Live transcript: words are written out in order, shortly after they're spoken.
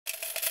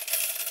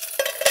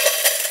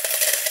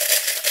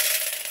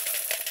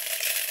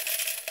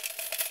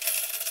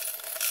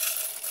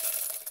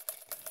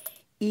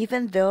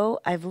Even though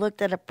I've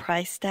looked at a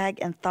price tag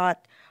and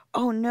thought,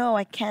 oh no,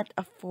 I can't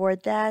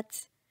afford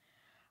that,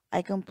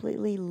 I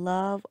completely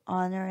love,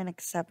 honor, and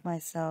accept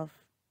myself.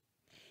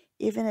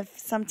 Even if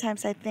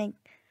sometimes I think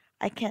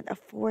I can't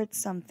afford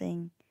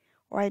something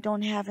or I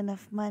don't have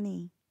enough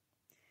money,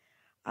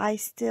 I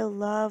still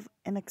love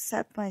and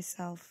accept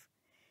myself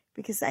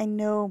because I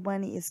know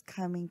money is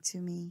coming to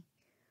me.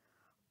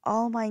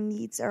 All my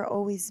needs are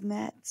always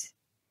met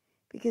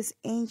because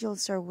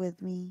angels are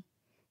with me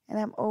and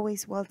I'm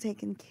always well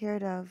taken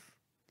care of.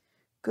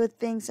 Good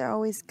things are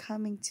always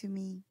coming to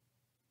me.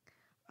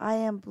 I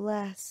am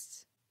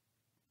blessed.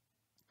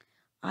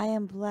 I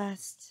am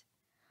blessed.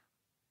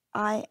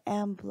 I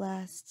am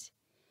blessed.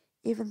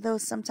 Even though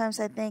sometimes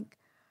I think,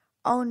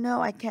 oh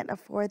no, I can't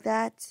afford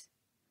that,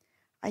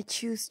 I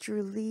choose to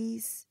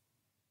release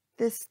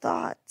this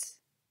thought.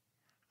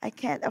 I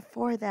can't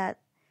afford that.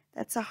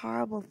 That's a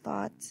horrible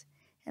thought.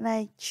 And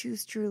I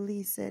choose to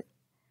release it.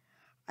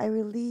 I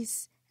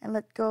release and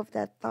let go of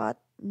that thought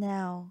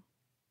now.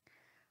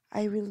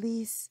 I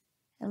release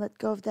and let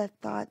go of that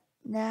thought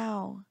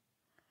now.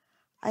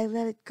 I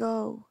let it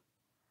go.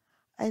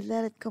 I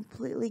let it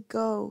completely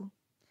go.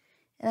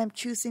 And I'm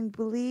choosing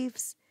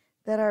beliefs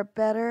that are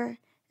better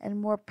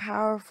and more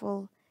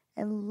powerful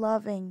and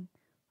loving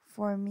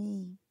for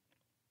me.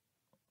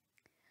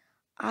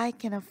 I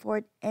can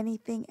afford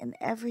anything and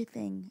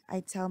everything, I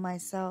tell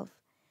myself.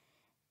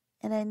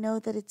 And I know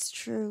that it's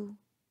true,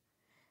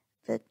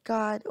 that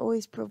God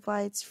always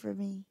provides for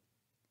me.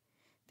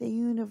 The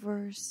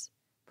universe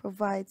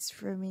provides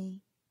for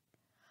me.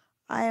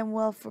 I am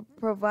well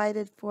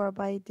provided for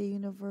by the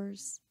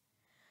universe.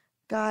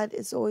 God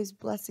is always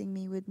blessing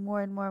me with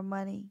more and more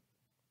money.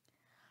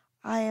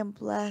 I am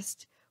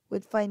blessed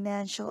with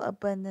financial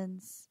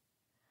abundance.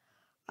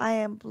 I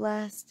am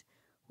blessed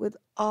with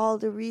all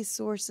the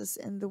resources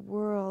in the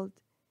world,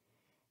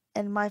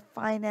 and my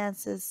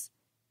finances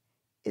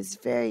is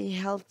very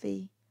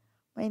healthy.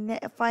 My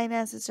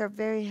finances are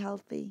very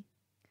healthy.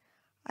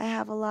 I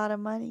have a lot of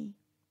money,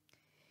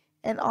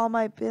 and all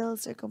my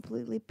bills are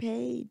completely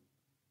paid.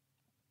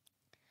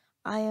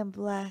 I am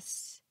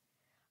blessed.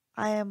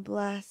 I am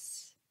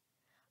blessed.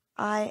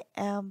 I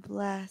am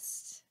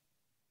blessed.